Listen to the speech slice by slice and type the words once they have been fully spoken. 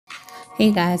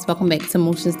Hey guys, welcome back to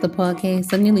Motions the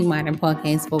Podcast, a newly modern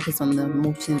podcast focused on the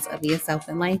emotions of yourself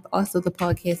and life. Also, the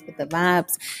podcast with the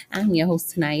vibes. I'm your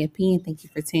host, Tanaya P, and thank you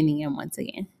for tuning in once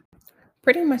again.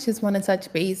 Pretty much just want to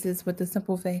touch bases with the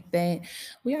simple fact that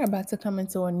we are about to come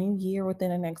into a new year within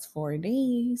the next 4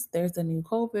 days. There's a new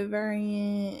COVID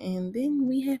variant, and then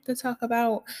we have to talk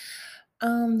about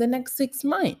the next 6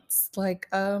 months. Like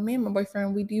me and my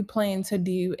boyfriend, we do plan to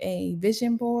do a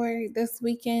vision board this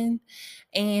weekend,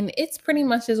 and it's pretty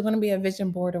much just going to be a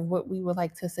vision board of what we would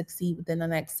like to succeed within the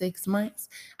next 6 months.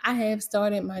 I have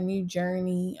started my new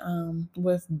journey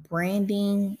with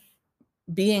branding,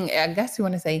 being, I guess you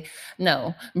want to say,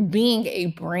 no, being a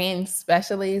brand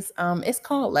specialist. It's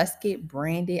called Let's Get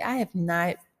Branded. I have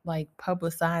not like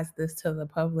publicized this to the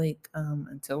public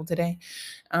until today.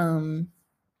 um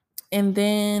and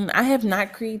then I have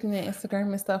not created an Instagram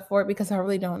and stuff for it because I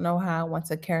really don't know how I want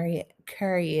to carry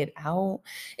it out.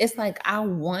 It's like I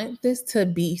want this to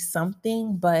be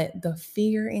something, but the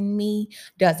fear in me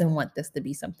doesn't want this to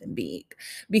be something big.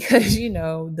 Because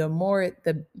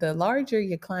the larger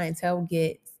your clientele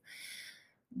gets,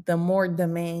 the more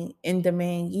demand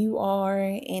you are,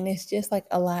 and it's just like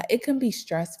a lot. It can be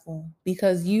stressful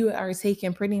because you are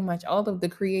taking pretty much all of the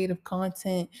creative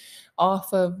content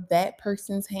off of that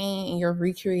person's hand and you're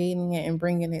recreating it and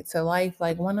bringing it to life.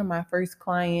 Like one of my first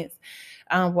clients,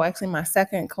 well, actually my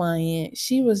second client,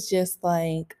 she was just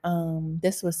like,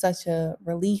 this was such a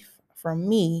relief from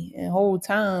me, and the whole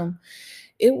time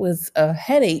it was a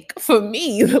headache for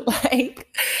me.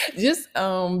 Like just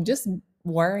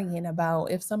worrying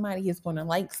about if somebody is going to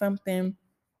like something.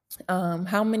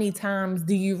 How many times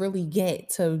do you really get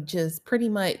to just pretty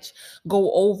much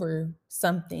go over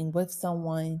something with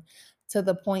someone to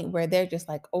the point where they're just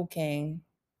like, okay,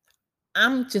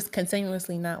 I'm just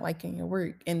continuously not liking your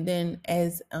work. And then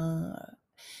as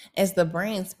the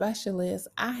brand specialist,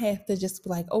 I have to just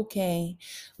be like, okay,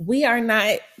 we are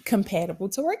not compatible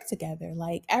to work together.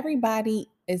 Like everybody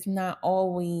is not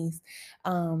always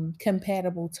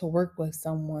compatible to work with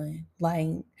someone. Like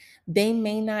they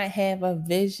may not have a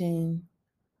vision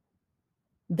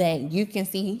that you can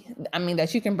see, I mean,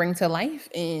 that you can bring to life,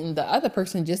 and the other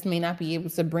person just may not be able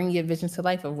to bring your vision to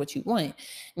life of what you want.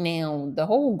 Now, the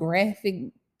whole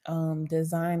graphic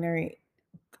designer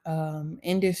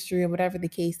industry or whatever the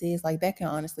case is, like that can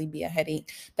honestly be a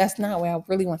headache. That's not where I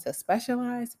really want to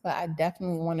specialize, but I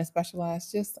definitely want to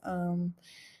specialize just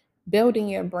building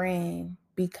your brand,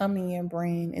 becoming your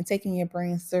brand, and taking your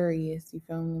brand serious. You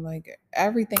feel me? Like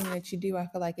everything that you do, I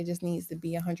feel like it just needs to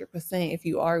be 100% if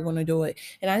you are going to do it.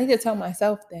 And I need to tell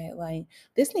myself that, like,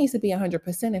 this needs to be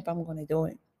 100% if I'm going to do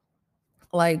it.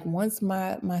 Like once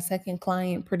my second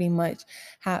client pretty much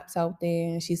hops out there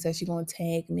and she says she's gonna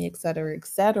tag me, et cetera, et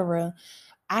cetera,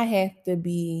 I have to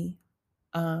be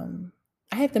um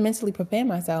I have to mentally prepare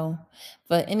myself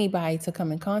for anybody to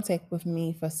come in contact with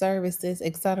me for services,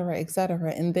 et cetera, et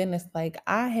cetera. And then it's like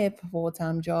I have a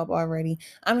full-time job already.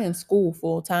 I'm in school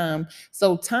full time.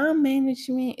 So time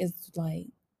management is like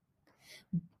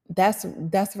that's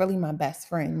really my best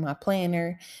friend, my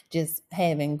planner, just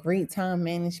having great time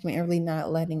management and really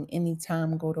not letting any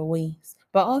time go to waste.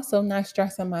 But also not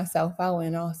stressing myself out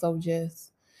and also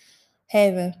just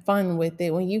having fun with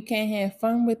it. When you can't have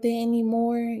fun with it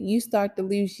anymore, you start to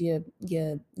lose your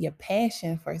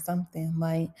passion for something.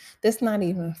 Like that's not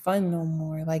even fun no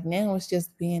more. Like now it's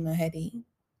just being a headache.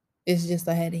 It's just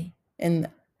a headache. And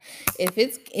if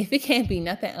it can't be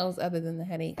nothing else other than the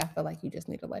headache, I feel like you just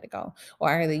need to let it go.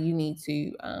 Or either you need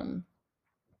to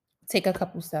take a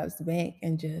couple steps back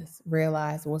and just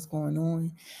realize what's going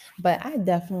on. But I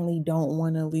definitely don't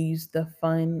want to lose the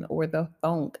fun or the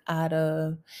funk out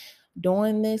of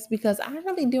doing this because I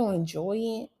really do enjoy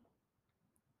it.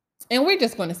 And we're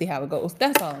just going to see how it goes.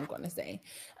 That's all I'm going to say.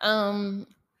 I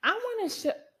want to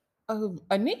show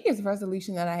a New Year's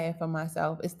resolution that I have for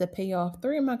myself is to pay off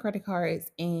 3 of my credit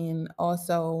cards and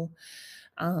also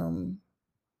um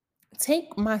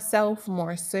take myself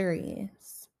more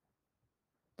serious.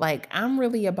 Like I'm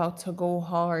really about to go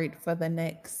hard for the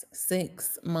next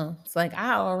 6 months. Like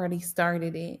I already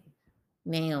started it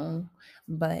now,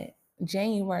 but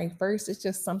January 1st, it's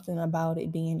just something about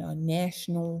it being a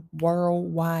national,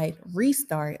 worldwide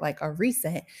restart, like a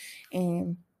reset.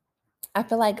 And I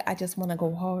feel like I just want to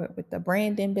go hard with the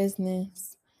branding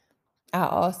business. I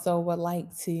also would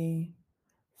like to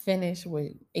finish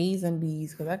with A's and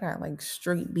B's because I got like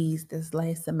straight B's this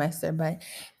last semester, but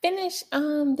finish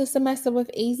the semester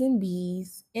with A's and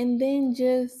B's and then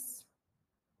just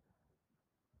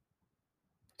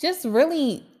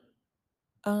really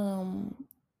um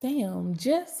damn,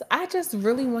 just I just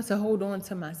really want to hold on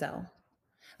to myself.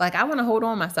 Like, I want to hold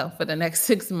on myself for the next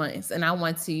 6 months, and I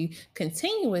want to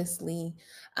continuously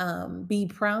be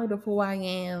proud of who I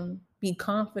am, be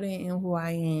confident in who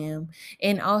I am,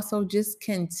 and also just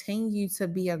continue to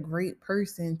be a great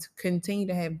person, to continue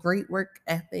to have great work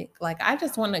ethic. Like, I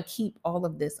just want to keep all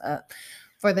of this up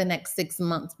for the next 6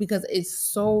 months because it's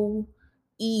so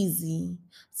easy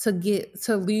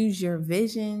to lose your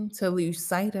vision, to lose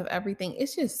sight of everything.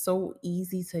 It's just so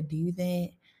easy to do that.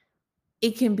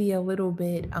 It can be a little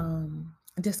bit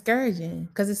discouraging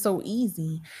because it's so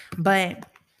easy. But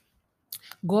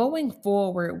going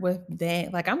forward with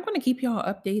that, like, I'm gonna keep y'all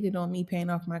updated on me paying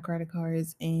off my credit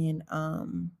cards and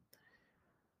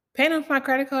paying off my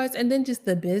credit cards, and then just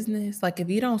the business. Like, if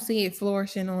you don't see it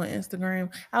flourishing on Instagram,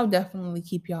 I'll definitely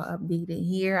keep y'all updated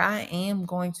here. I am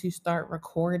going to start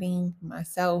recording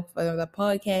myself for the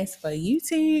podcast for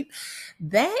YouTube.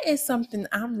 That is something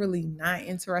I'm really not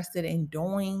interested in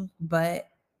doing, but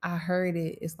I heard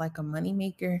it's like a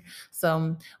moneymaker.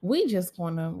 So we just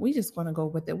gonna go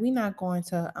with it. We're not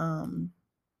gonna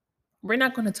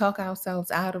talk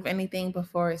ourselves out of anything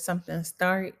before something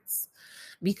starts,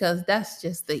 because that's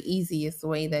just the easiest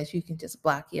way that you can just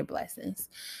block your blessings.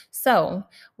 So,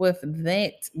 with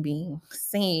that being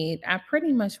said, I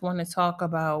pretty much want to talk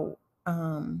about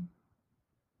the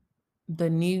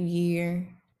new year.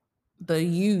 The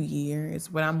you year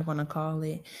is what I'm going to call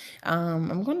it.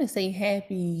 I'm going to say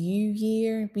happy you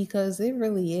year because it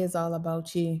really is all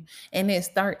about you, and it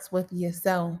starts with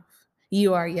yourself.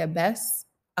 You are your best.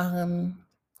 Um,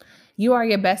 you are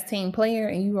your best team player,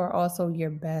 and you are also your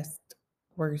best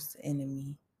worst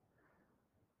enemy.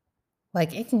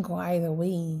 Like, it can go either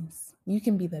ways. You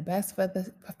can be the best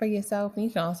for yourself, and you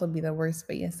can also be the worst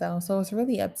for yourself. So it's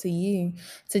really up to you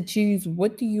to choose,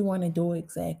 what do you want to do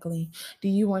exactly? Do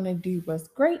you want to do what's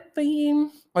great for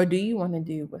you, or do you want to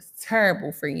do what's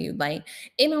terrible for you? Like,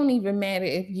 it don't even matter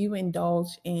if you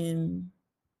indulge in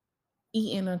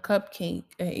eating a cupcake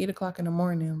at 8 o'clock in the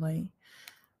morning. Like,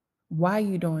 why are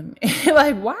you doing it?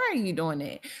 Like, why are you doing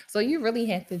it? So you really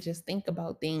have to just think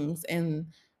about things, and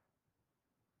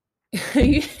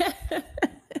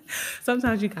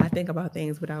sometimes you gotta think about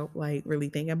things without like really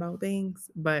thinking about things,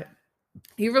 but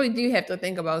you really do have to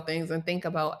think about things and think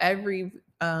about every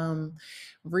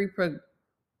repro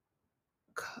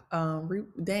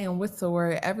damn, what's the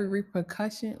word? Every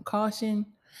repercussion, caution,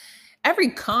 every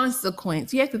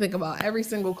consequence. You have to think about every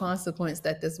single consequence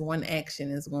that this one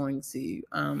action is going to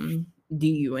do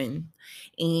you in,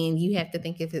 and you have to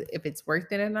think if it's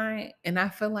worth it or not. And I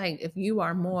feel like if you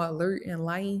are more alert in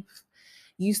life,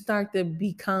 you start to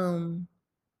become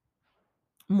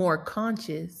more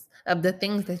conscious of the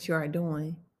things that you are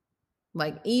doing.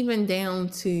 Like, even down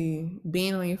to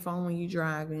being on your phone when you're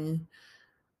driving,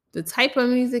 the type of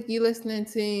music you listening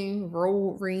to,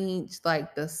 road rage,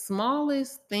 like the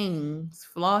smallest things,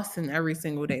 flossing every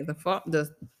single day. The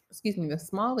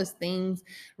smallest things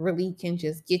really can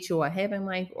just get you ahead in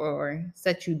life or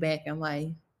set you back in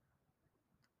life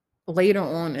later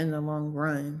on in the long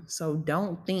run. So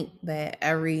don't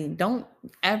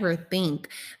ever think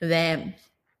that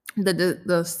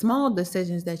the small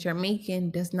decisions that you're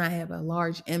making does not have a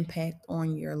large impact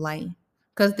on your life,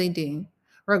 because they do,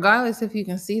 regardless if you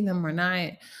can see them or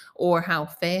not, or how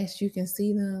fast you can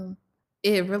see them.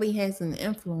 It really has an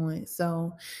influence.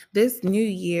 So this new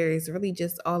year is really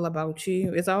just all about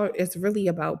you. It's really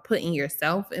about putting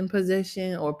yourself in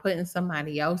position, or putting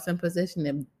somebody else in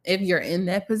position if you're in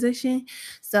that position.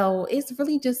 So it's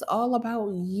really just all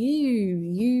about you,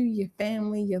 your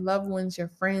family, your loved ones, your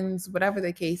friends, whatever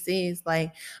the case is.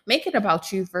 Like, make it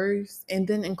about you first and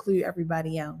then include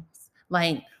everybody else.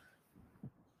 Like,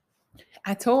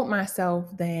 I told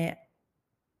myself that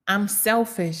I'm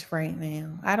selfish right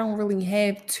now. I don't really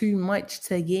have too much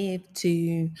to give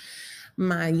to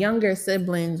my younger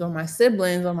siblings, or my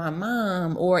siblings, or my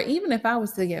mom, or even if I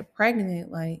was to get pregnant.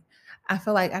 Like, I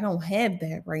feel like I don't have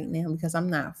that right now because I'm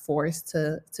not forced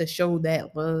to show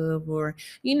that love, or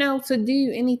to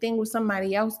do anything with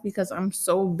somebody else, because I'm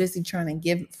so busy trying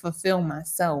to fulfill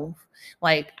myself.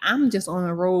 Like, I'm just on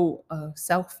a road of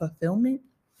self-fulfillment.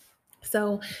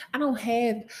 So I don't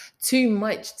have too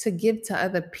much to give to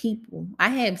other people. I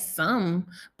have some,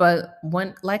 but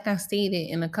like I stated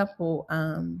in a couple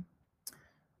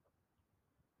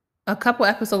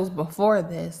episodes before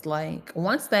this, like,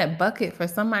 once that bucket for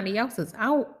somebody else is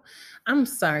out, I'm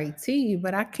sorry to you,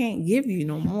 but I can't give you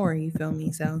no more. You feel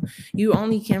me? So you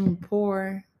only can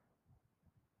pour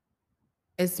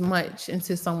as much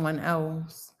into someone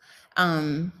else.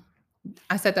 Um,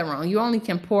 I said that wrong. You only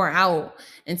can pour out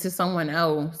into someone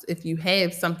else if you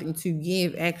have something to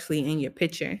give actually in your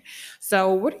picture.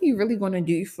 So, what are you really going to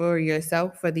do for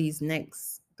yourself for these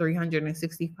next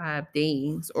 365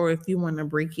 days, or if you want to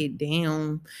break it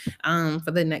down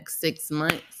for the next 6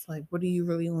 months, like what do you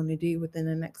really want to do within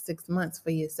the next 6 months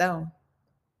for yourself?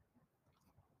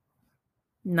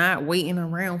 Not waiting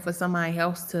around for somebody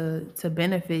else to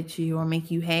benefit you or make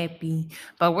you happy,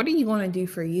 but what are you going to do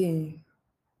for you?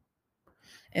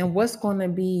 And what's going to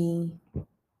be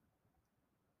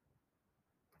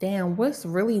what's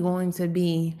really going to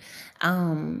be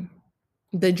um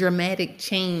the dramatic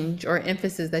change or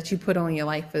emphasis that you put on your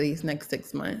life for these next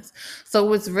 6 months?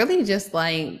 So it's really just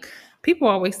like, people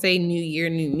always say new year,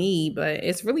 new me, but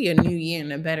it's really a new year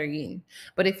and a better year.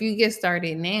 But if you get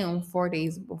started now, 4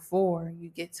 days before, you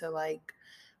get to like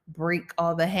break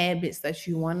all the habits that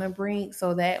you want to break,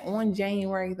 so that on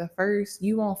January the 1st,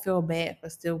 you won't feel bad for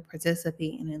still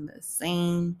participating in the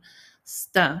same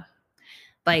stuff.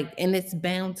 Like, and it's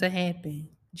bound to happen.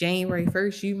 January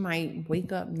 1st, you might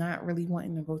wake up not really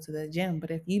wanting to go to the gym.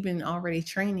 But if you've been already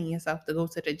training yourself to go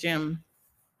to the gym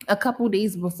a couple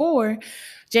days before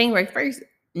January 1st,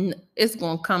 it's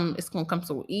gonna come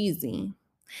so easy.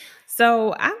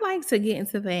 So I like to get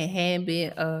into that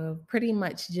habit of pretty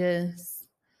much just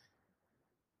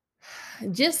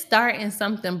starting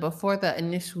something before the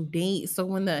initial date. So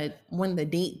when the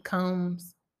date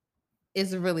comes,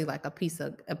 it's really like a piece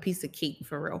of cake,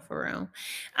 for real, for real.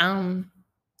 Um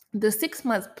the 6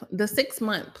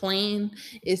 month plan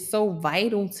is so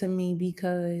vital to me,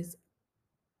 because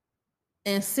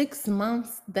in 6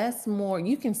 months, that's more,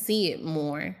 you can see it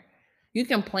more. You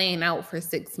can plan out for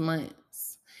 6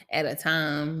 months at a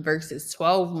time versus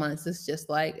 12 months. It's just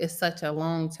like, it's such a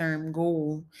long-term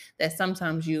goal that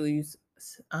sometimes you lose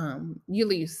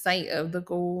sight of the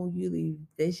goal, you lose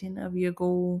vision of your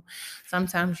goal.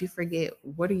 Sometimes you forget,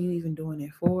 what are you even doing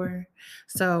it for?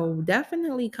 So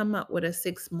definitely come up with a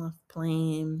 6 month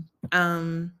plan.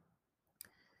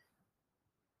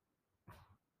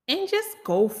 And just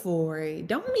go for it.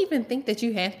 Don't even think that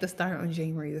you have to start on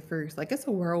January the 1st. Like, it's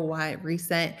a worldwide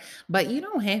reset, but you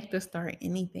don't have to start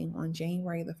anything on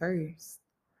January the 1st.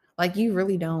 Like, you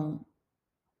really don't.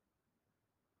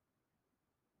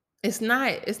 It's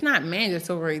not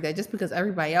mandatory that just because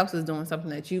everybody else is doing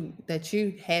something that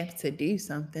you have to do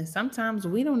something. Sometimes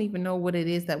we don't even know what it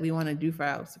is that we want to do for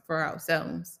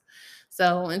ourselves.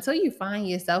 So until you find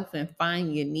yourself and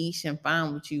find your niche and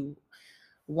find what you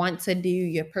want to do,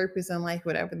 your purpose in life,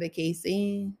 whatever the case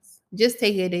is, just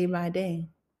take it day by day.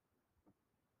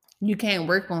 You can't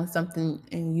work on something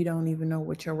and you don't even know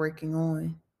what you're working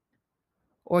on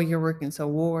or you're working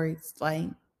towards. Like,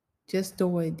 just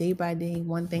do it day by day,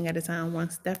 one thing at a time, one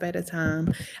step at a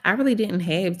time. I really didn't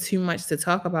have too much to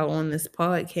talk about on this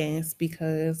podcast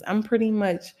because I'm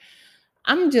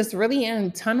just really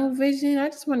in tunnel vision. I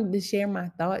just wanted to share my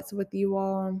thoughts with you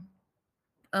all.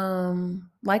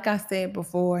 Like I said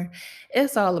before,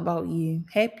 it's all about you.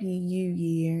 Happy New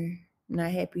Year.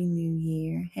 Not Happy New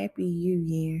Year. Happy New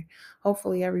Year.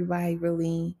 Hopefully everybody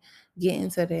really get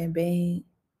into their bag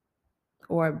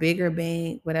or a bigger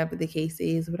bag, whatever the case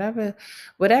is,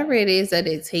 whatever it is that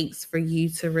it takes for you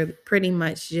to really pretty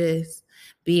much just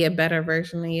be a better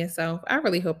version of yourself. I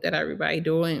really hope that everybody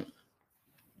do it.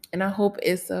 And I hope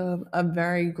it's a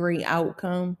very great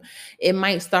outcome. It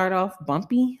might start off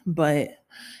bumpy, but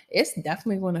it's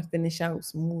definitely going to finish out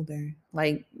smoother.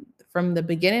 Like, from the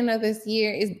beginning of this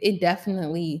year, it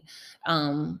definitely,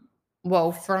 um,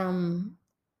 well, from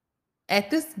at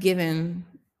this given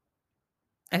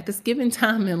at this given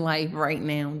time in life right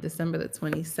now, December the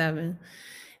 27th,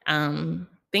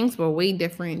 things were way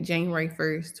different January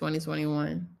 1st,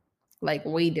 2021. Like,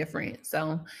 way different.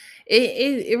 So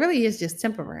it really is just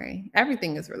temporary.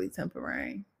 Everything is really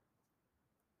temporary.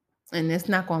 And it's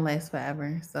not gonna last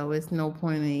forever. So it's no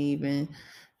point in even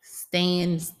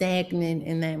staying stagnant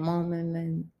in that moment,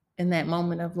 and in that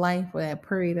moment of life, or that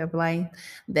period of life,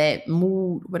 that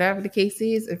mood, whatever the case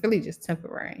is, it's really just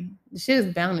temporary. The shit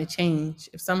is bound to change.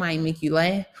 If somebody make you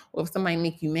laugh or if somebody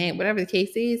make you mad, whatever the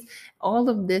case is, all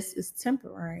of this is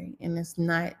temporary and it's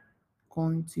not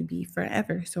going to be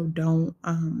forever. So don't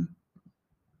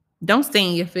stay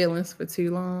in your feelings for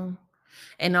too long.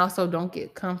 And also don't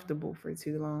get comfortable for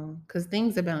too long, because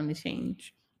things are bound to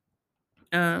change.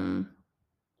 Um,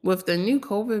 with the new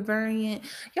COVID variant,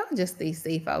 y'all just stay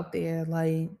safe out there.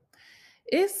 Like,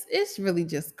 it's really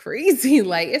just crazy.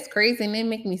 Like, it's crazy, and it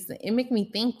make me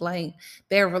think like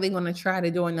they're really going to try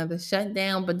to do another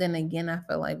shutdown. But then again, I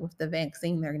feel like with the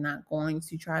vaccine, they're not going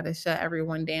to try to shut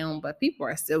everyone down. But people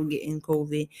are still getting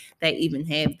COVID that even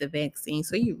have the vaccine,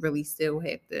 so you really still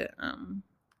have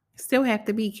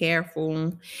to be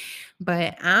careful.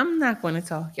 But I'm not going to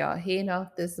talk y'all head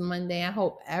off this Monday. I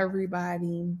hope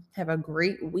everybody have a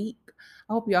great week.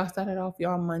 I hope y'all started off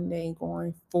y'all Monday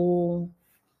going full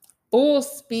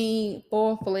speed,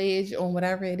 full fledged on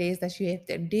whatever it is that you have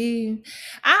to do.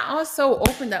 I also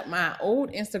opened up my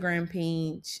old Instagram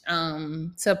page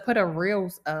to put a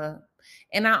reels up.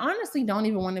 And I honestly don't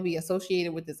even want to be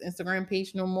associated with this Instagram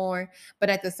page no more. But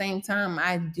at the same time,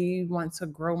 I do want to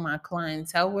grow my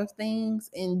clientele with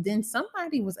things. And then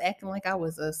somebody was acting like I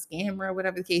was a scammer or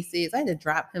whatever the case is. I had to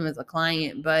drop him as a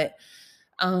client. But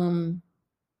um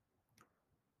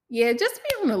yeah, just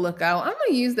be on the lookout. I'm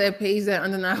gonna use that page, that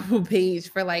undeniable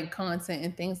page, for like content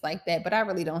and things like that. But I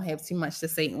really don't have too much to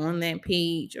say on that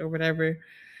page or whatever.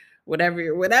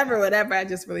 I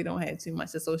just really don't have too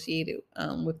much associated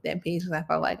with that page because I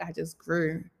felt like I just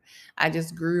grew. I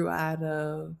just grew out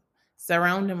of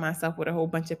surrounding myself with a whole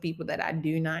bunch of people that I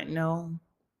do not know,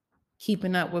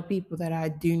 keeping up with people that I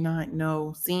do not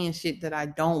know, seeing shit that I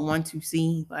don't want to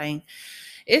see. Like,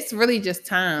 it's really just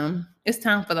time. It's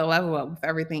time for the level up with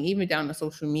everything, even down to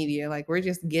social media. Like, we're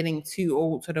just getting too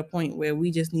old to the point where we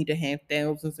just need to have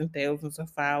thousands and thousands of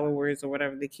followers or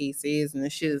whatever the case is, and the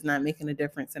shit is not making a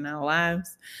difference in our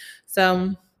lives.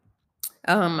 So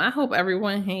I hope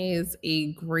everyone has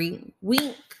a great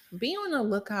week. Be on the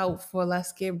lookout for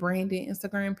Let's Get Branded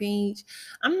Instagram page.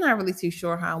 I'm not really too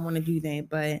sure how I want to do that,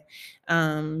 but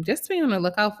just be on the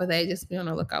lookout for that. Just be on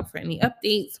the lookout for any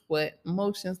updates with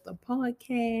Motions the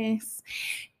podcast.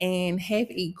 And have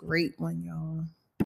a great one, y'all.